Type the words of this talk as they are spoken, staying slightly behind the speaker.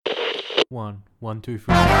One, one, two,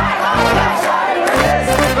 three.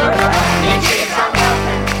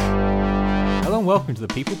 Hello and welcome to the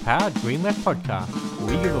people-powered Green Left podcast,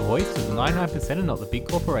 where we give a voice to the 99% and not the big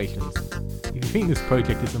corporations. If you think this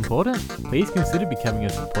project is important, please consider becoming a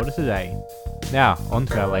supporter today. Now, on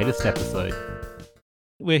to our latest episode.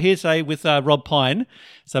 We're here today with Rob Pyne.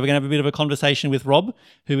 So we're going to have a bit of a conversation with Rob,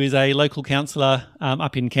 who is a local councillor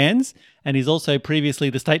up in Cairns, and he's also previously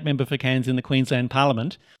the state member for Cairns in the Queensland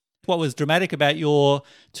Parliament. What was dramatic about your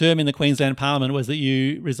term in the Queensland Parliament was that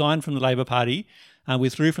you resigned from the Labor Party,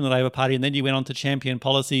 withdrew from the Labor Party, and then you went on to champion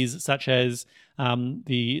policies such as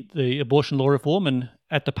the abortion law reform, and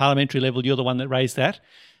at the parliamentary level, you're the one that raised that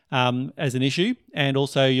as an issue, and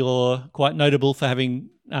also you're quite notable for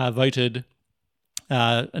having voted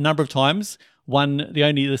a number of times,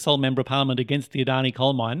 the sole member of Parliament against the Adani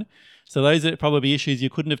coal mine. So those are probably issues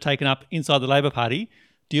you couldn't have taken up inside the Labor Party.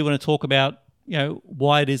 Do you want to talk about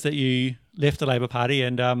why it is that you left the Labor Party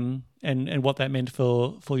and what that meant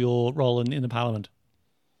for your role in the Parliament?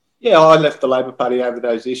 Yeah, I left the Labor Party over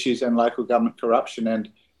those issues and local government corruption, and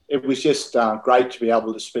it was just great to be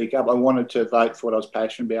able to speak up. I wanted to vote for what I was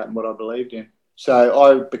passionate about and what I believed in. So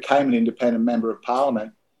I became an independent member of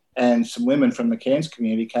Parliament, and some women from the Cairns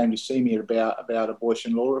community came to see me about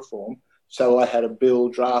abortion law reform. So I had a bill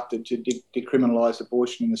drafted to decriminalise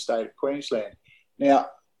abortion in the state of Queensland. Now,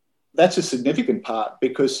 that's a significant part,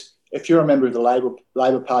 because if you're a member of the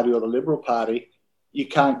Labor Party or the Liberal Party, you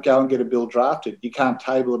can't go and get a bill drafted. You can't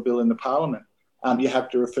table a bill in the Parliament. You have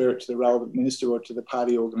to refer it to the relevant minister or to the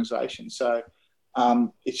party organisation. So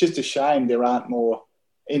it's just a shame there aren't more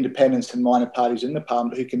independents and minor parties in the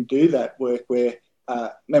Parliament who can do that work, where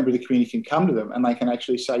a member of the community can come to them and they can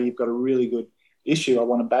actually say, you've got a really good issue, I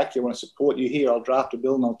want to back you, I want to support you here, I'll draft a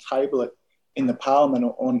bill and I'll table it in the Parliament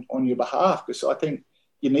on your behalf. Because I think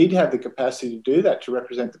you need to have the capacity to do that to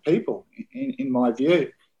represent the people, in my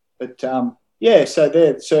view. But so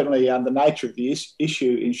there certainly the nature of the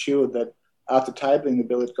issue ensured that after tabling the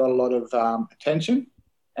bill, it got a lot of attention,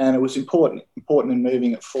 and it was important in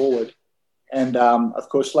moving it forward. And of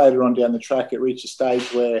course, later on down the track, it reached a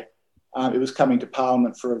stage where it was coming to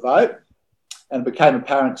Parliament for a vote, and it became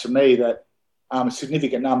apparent to me that a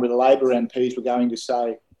significant number of the Labor MPs were going to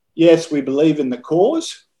say, yes, we believe in the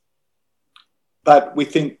cause, but we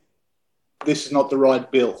think this is not the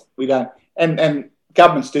right bill. We don't, and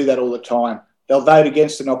governments do that all the time. They'll vote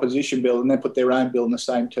against an opposition bill and then put their own bill in the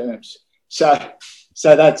same terms. So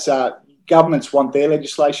that's governments want their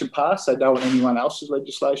legislation passed. They don't want anyone else's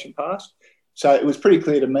legislation passed. So it was pretty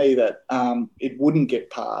clear to me that it wouldn't get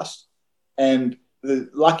passed. And the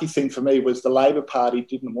lucky thing for me was the Labor Party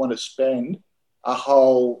didn't want to spend a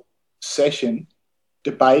whole session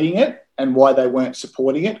debating it and why they weren't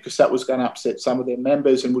supporting it, because that was going to upset some of their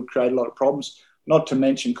members and would create a lot of problems, not to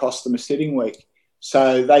mention cost them a sitting week.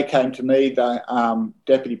 So they came to me, the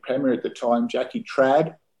Deputy Premier at the time, Jackie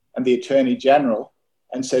Trad, and the Attorney General,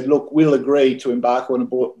 and said, look, we'll agree to embark on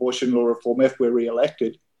abortion law reform if we're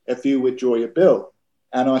re-elected, if you withdraw your bill.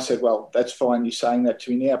 And I said, well, that's fine, you're saying that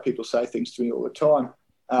to me now. People say things to me all the time.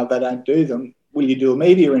 They don't do them. Will you do a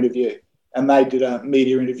media interview? And they did a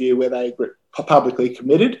media interview where they publicly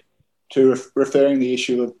committed to referring the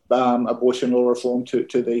issue of abortion law reform to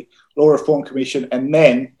the Law Reform Commission, and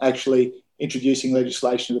then actually introducing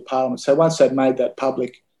legislation to the Parliament. So once they'd made that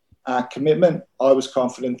public commitment, I was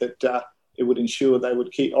confident that it would ensure they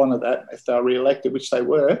would honour that if they were re-elected, which they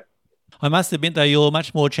were. I must admit, though, you're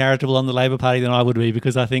much more charitable on the Labor Party than I would be,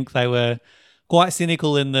 because I think they were quite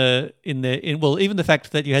cynical in even the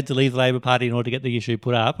fact that you had to leave the Labor Party in order to get the issue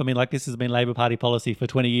put up. I mean, this has been Labor Party policy for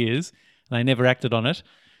 20 years, and they never acted on it.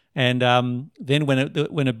 And then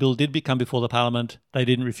when a bill did come before the Parliament, they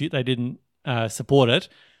didn't support it,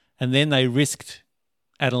 and then they risked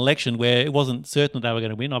at an election where it wasn't certain that they were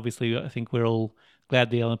going to win. Obviously, I think we're all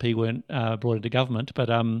glad the LNP weren't brought into government, but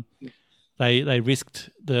they risked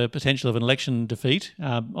the potential of an election defeat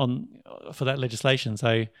for that legislation.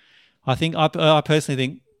 So I think I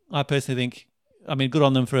personally think, I mean, good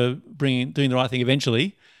on them for doing the right thing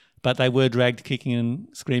eventually, but they were dragged kicking and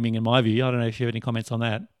screaming, in my view. I don't know if you have any comments on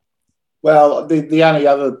that. Well, the only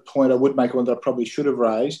other point I would make, one that I probably should have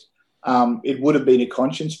raised, it would have been a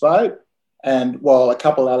conscience vote. And while a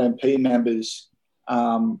couple of LNP members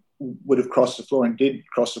would have crossed the floor and did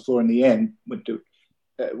cross the floor in the end,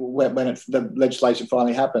 when the legislation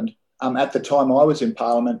finally happened, at the time I was in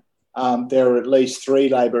Parliament, there were at least 3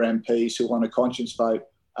 Labor MPs who on a conscience vote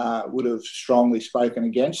would have strongly spoken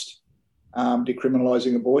against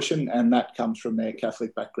decriminalising abortion, and that comes from their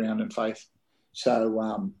Catholic background and faith.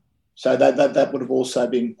 So that would have also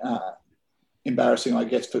been embarrassing, I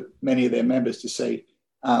guess, for many of their members to see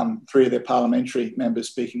three of their parliamentary members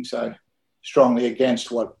speaking so strongly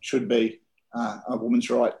against what should be a woman's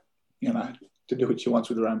right, to do what she wants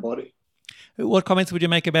with her own body. What comments would you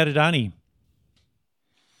make about Adani?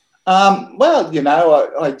 I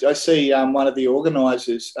see one of the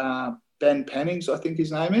organisers, Ben Pennings, I think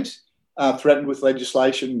his name is, threatened with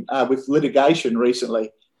litigation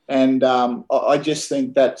recently. And I just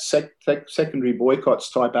think that secondary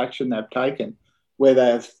boycotts type action they've taken, where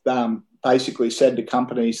they've basically said to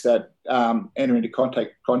companies that enter into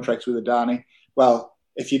contracts with Adani, well,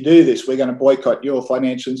 if you do this, we're going to boycott your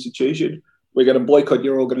financial institution, we're going to boycott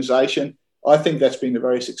your organisation. I think that's been a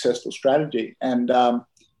very successful strategy. And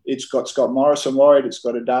it's got Scott Morrison worried, it's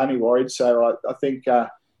got Adani worried. So I think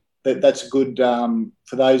that's good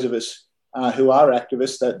for those of us who are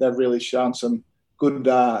activists, that they've really shown some good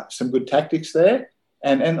tactics there.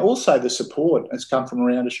 And also the support has come from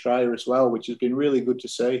around Australia as well, which has been really good to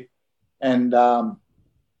see. And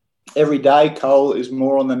every day coal is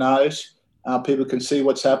more on the nose. People can see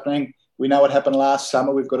what's happening. We know what happened last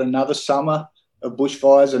summer. We've got another summer of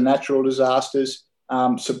bushfires and natural disasters.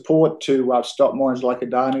 Support to stop mines like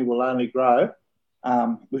Adani will only grow.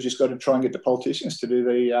 We've just got to try and get the politicians to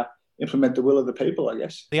do implement the will of the people, I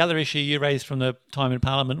guess. The other issue you raised from the time in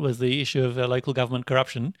Parliament was the issue of local government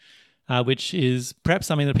corruption, which is perhaps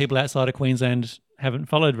something that people outside of Queensland haven't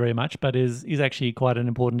followed very much, but is actually quite an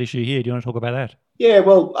important issue here. Do you want to talk about that? Yeah,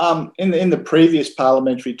 well, in the previous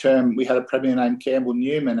parliamentary term, we had a Premier named Campbell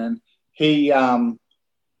Newman, and he,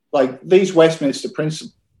 these Westminster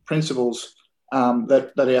principles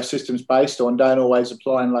that our system's based on don't always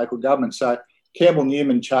apply in local government. So Campbell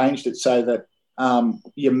Newman changed it so that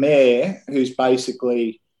your mayor, who's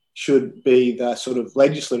basically should be the sort of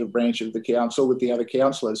legislative branch of the council with the other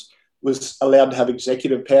councillors, was allowed to have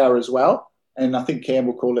executive power as well. And I think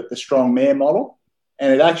Campbell called it the strong mayor model.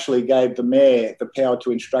 And it actually gave the mayor the power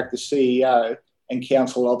to instruct the CEO and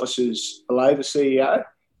council officers below the CEO.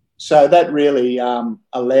 So that really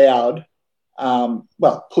allowed,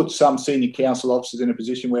 put some senior council officers in a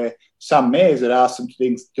position where some mayors had asked them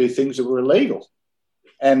to do things that were illegal.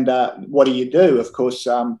 And what do you do? Of course,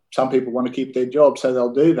 some people want to keep their job, so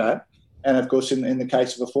they'll do that. And of course, in the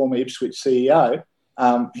case of a former Ipswich CEO,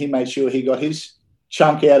 he made sure he got his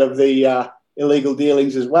chunk out of the illegal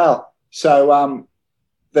dealings as well. So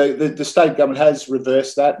the state government has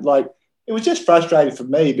reversed that. Like, it was just frustrating for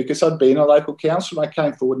me because I'd been a local councillor and I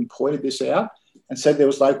came forward and pointed this out and said there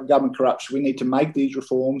was local government corruption. We need to make these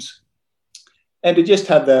reforms. And to just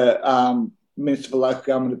have the Minister for Local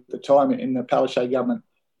Government at the time in the Palaszczuk government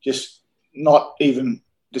just not even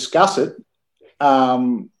discuss it,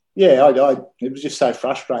 it was just so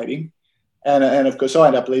frustrating. And of course, I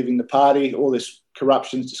ended up leaving the party, all this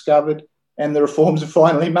corruption's discovered, and the reforms are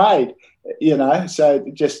finally made, So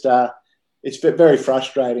just it's very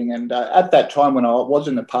frustrating. And at that time when I was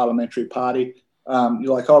in the parliamentary party, I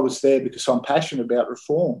was there because I'm passionate about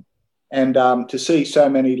reform. And to see so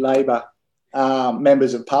many Labor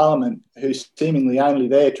members of Parliament who seemingly only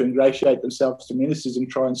there to ingratiate themselves to ministers and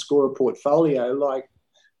try and score a portfolio,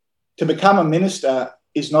 to become a minister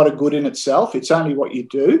is not a good in itself. It's only what you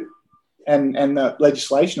do and the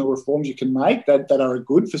legislation or reforms you can make that are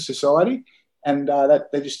good for society. And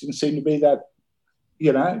that there just didn't seem to be that,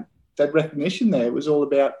 that recognition there. It was all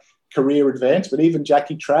about career advancement. Even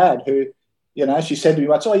Jackie Trad, who, she said to me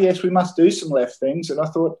once, "Oh, yes, we must do some left things." And I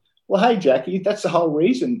thought, well, hey, Jackie, that's the whole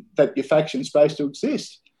reason that your faction's supposed to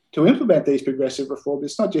exist, to implement these progressive reforms.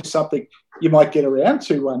 It's not just something you might get around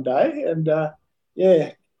to one day. And,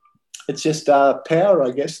 it's just power,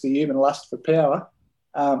 I guess, the human lust for power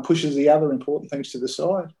pushes the other important things to the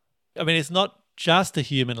side. I mean, it's not just a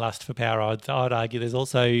human lust for power, I'd argue. There's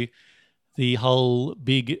also the whole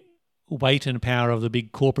big weight and power of the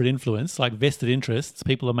big corporate influence, like vested interests,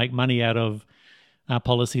 people that make money out of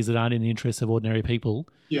policies that aren't in the interests of ordinary people.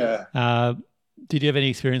 Yeah. Did you have any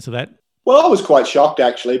experience of that? Well, I was quite shocked,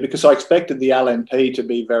 actually, because I expected the LNP to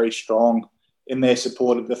be very strong in their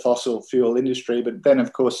support of the fossil fuel industry. But then,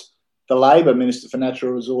 of course, the Labor Minister for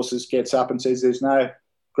Natural Resources gets up and says there's no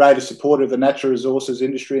greater supporter of the natural resources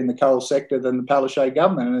industry in the coal sector than the Palaszczuk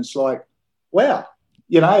government. And it's like, wow,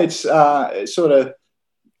 it's sort of,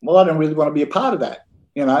 well, I don't really want to be a part of that,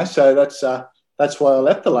 So that's why I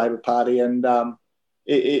left the Labor Party. And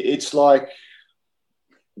it's like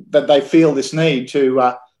that they feel this need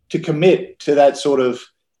to commit to that sort of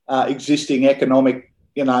existing economic,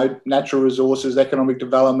 natural resources, economic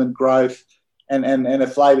development, growth. And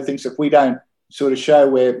if Labor thinks if we don't sort of show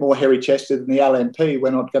we're more hairy-chested than the LNP, we're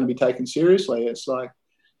not going to be taken seriously. It's like,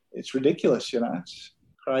 it's ridiculous, It's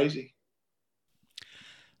crazy.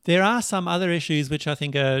 There are some other issues which I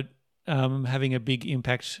think are having a big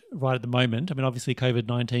impact right at the moment. I mean, obviously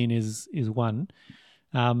COVID-19 is one.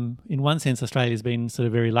 In one sense, Australia's been sort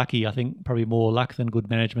of very lucky. I think probably more luck than good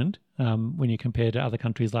management when you compare to other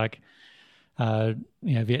countries like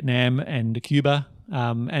Vietnam and Cuba,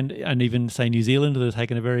 and even say New Zealand that have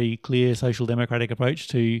taken a very clear social democratic approach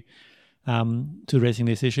to addressing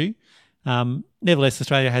this issue. Nevertheless,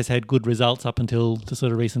 Australia has had good results up until the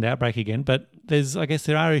sort of recent outbreak again. But I guess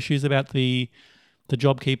there are issues about the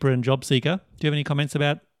JobKeeper and JobSeeker. Do you have any comments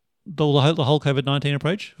about the whole COVID-19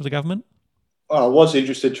 approach of the government? Well, I was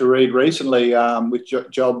interested to read recently with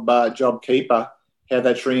JobKeeper how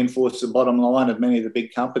that's reinforced the bottom line of many of the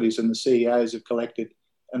big companies, and the CEOs have collected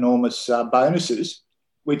enormous bonuses,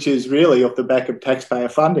 which is really off the back of taxpayer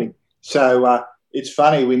funding. So it's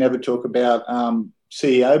funny, we never talk about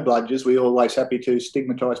CEO bludgers. We're always happy to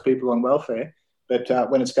stigmatise people on welfare. But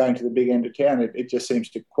when it's going to the big end of town, it just seems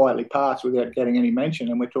to quietly pass without getting any mention.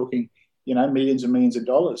 And we're talking, millions and millions of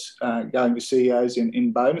dollars going to CEOs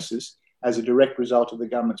in bonuses as a direct result of the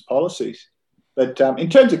government's policies. But in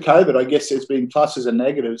terms of COVID, I guess there's been pluses and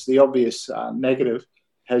negatives. The obvious negative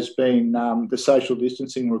has been the social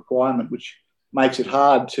distancing requirement, which makes it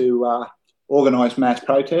hard to organise mass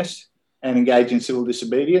protests and engage in civil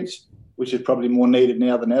disobedience, which is probably more needed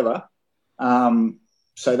now than ever.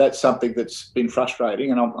 So that's something that's been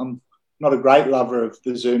frustrating. And I'm not a great lover of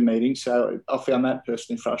the Zoom meeting, so I found that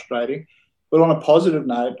personally frustrating. But on a positive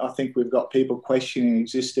note, I think we've got people questioning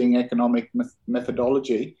existing economic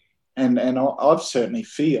methodology. And I certainly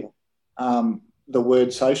feel the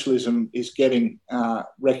word socialism is getting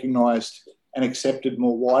recognised and accepted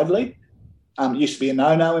more widely. It used to be a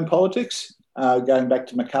no-no in politics, going back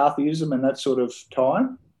to McCarthyism and that sort of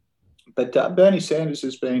time. But Bernie Sanders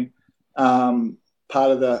has been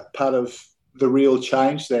part of the real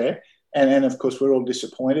change there. And of course, we're all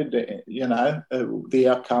disappointed, the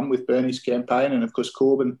outcome with Bernie's campaign and, of course,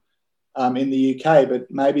 Corbyn in the UK.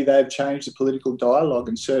 But maybe they've changed the political dialogue.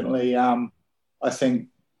 And certainly I think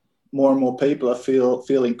more and more people are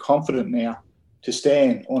feeling confident now to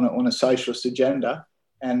stand on a socialist agenda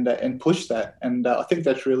and push that. And I think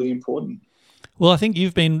that's really important. Well, I think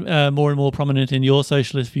you've been more and more prominent in your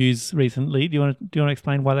socialist views recently. Do you want to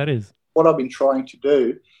explain why that is? What I've been trying to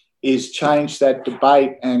do is change that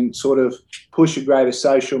debate and sort of push a greater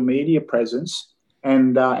social media presence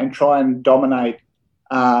and try and dominate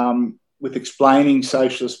with explaining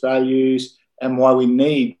socialist values and why we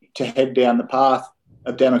need to head down the path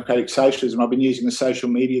of democratic socialism. I've been using the social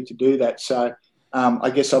media to do that. So I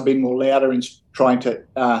guess I've been more louder in trying to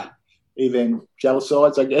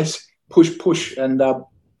evangelise, I guess, push and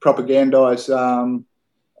propagandise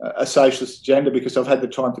a socialist agenda because I've had the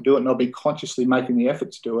time to do it and I've been consciously making the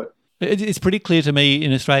effort to do it. It's pretty clear to me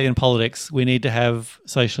in Australian politics we need to have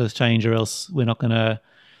socialist change or else we're not going to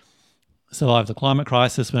survive the climate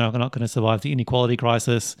crisis, we're not going to survive the inequality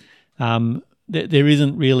crisis. There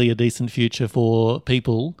isn't really a decent future for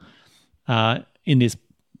people in this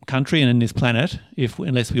country and in this planet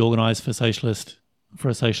unless we organise for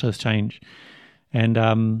a socialist change.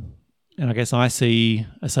 And I guess I see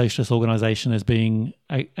a socialist organisation as being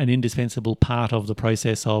an indispensable part of the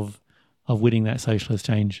process of winning that socialist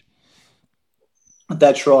change.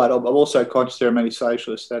 That's right. I'm also conscious there are many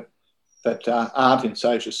socialists that aren't in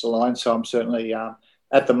Socialist Alliance. So I'm certainly,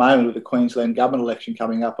 at the moment with the Queensland government election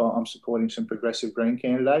coming up, I'm supporting some progressive Green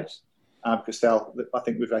candidates because I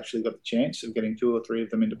think we've actually got the chance of getting 2 or 3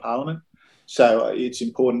 of them into Parliament. So it's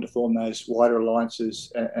important to form those wider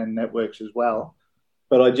alliances and networks as well.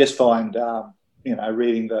 But I just find,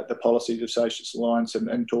 reading the policies of Socialist Alliance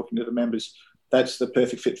and talking to the members, that's the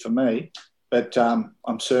perfect fit for me. But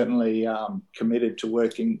I'm certainly committed to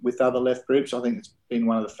working with other left groups. I think it's been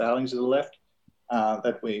one of the failings of the left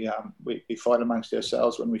that we fight amongst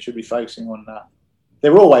ourselves when we should be focusing on.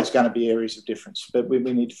 There are always going to be areas of difference, but we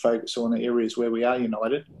need to focus on the areas where we are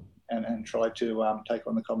united and try to take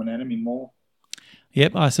on the common enemy more.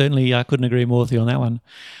 Yep, I certainly couldn't agree more with you on that one.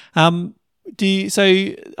 So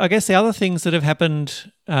I guess the other things that have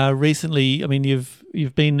happened recently, I mean,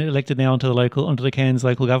 you've been elected now onto the Cairns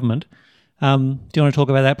local government. Do you want to talk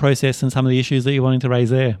about that process and some of the issues that you're wanting to raise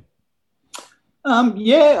there?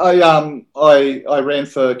 I ran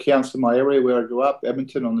for council in my area where I grew up,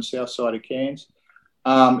 Edmonton, on the south side of Cairns.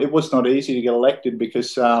 It was not easy to get elected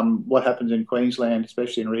because what happens in Queensland,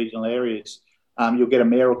 especially in regional areas, you'll get a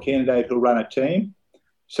mayoral candidate who'll run a team.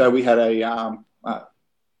 So we had a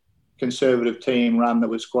Conservative team run that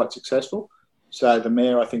was quite successful. So the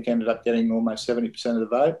mayor, I think, ended up getting almost 70% of the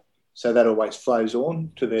vote. So that always flows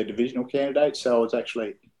on to their divisional candidates. So I was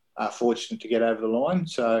actually fortunate to get over the line.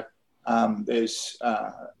 So there's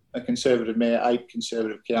a Conservative mayor, 8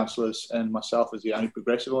 Conservative councillors, and myself as the only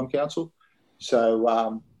Progressive on council.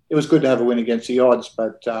 So it was good to have a win against the odds,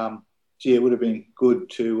 but it would have been good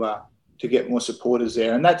to get more supporters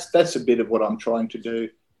there. And that's a bit of what I'm trying to do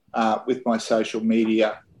with my social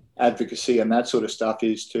media advocacy and that sort of stuff,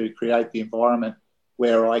 is to create the environment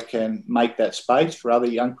where I can make that space for other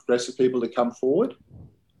young progressive people to come forward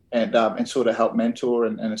and sort of help mentor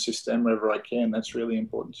and assist them wherever I can. That's really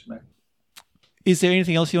important to me. Is there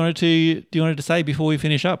anything else you wanted to say before we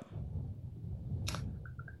finish up?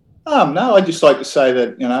 No, I'd just like to say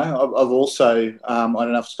that, I've also, I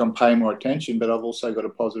don't know if it's going to pay more attention, but I've also got a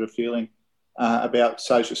positive feeling about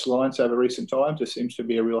Socialist Alliance over recent times. There seems to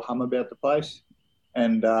be a real hum about the place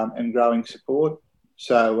and growing support.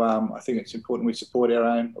 So I think it's important we support our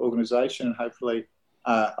own organisation, and hopefully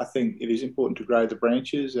I think it is important to grow the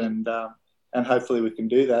branches, and hopefully we can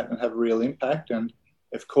do that and have a real impact. And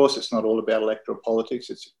of course, it's not all about electoral politics.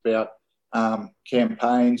 It's about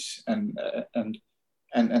campaigns and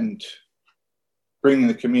bringing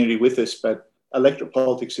the community with us. But electoral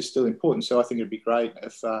politics is still important. So I think it'd be great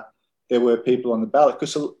if there were people on the ballot,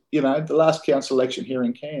 because the last council election here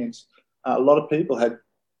in Cairns, a lot of people had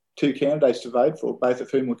 2 candidates to vote for, both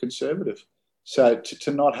of whom were Conservative. So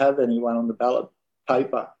to not have anyone on the ballot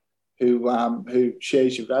paper who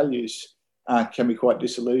shares your values can be quite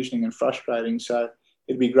disillusioning and frustrating. So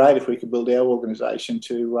it'd be great if we could build our organisation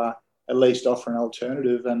to at least offer an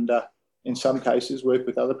alternative, and in some cases work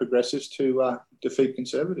with other progressives to defeat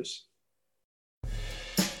Conservatives.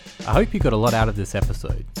 I hope you got a lot out of this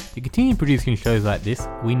episode. To continue producing shows like this,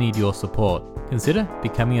 we need your support. Consider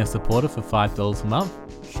becoming a supporter for $5 a month,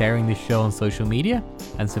 sharing this show on social media,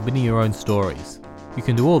 and submitting your own stories. You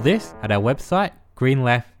can do all this at our website,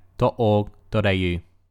 greenleft.org.au.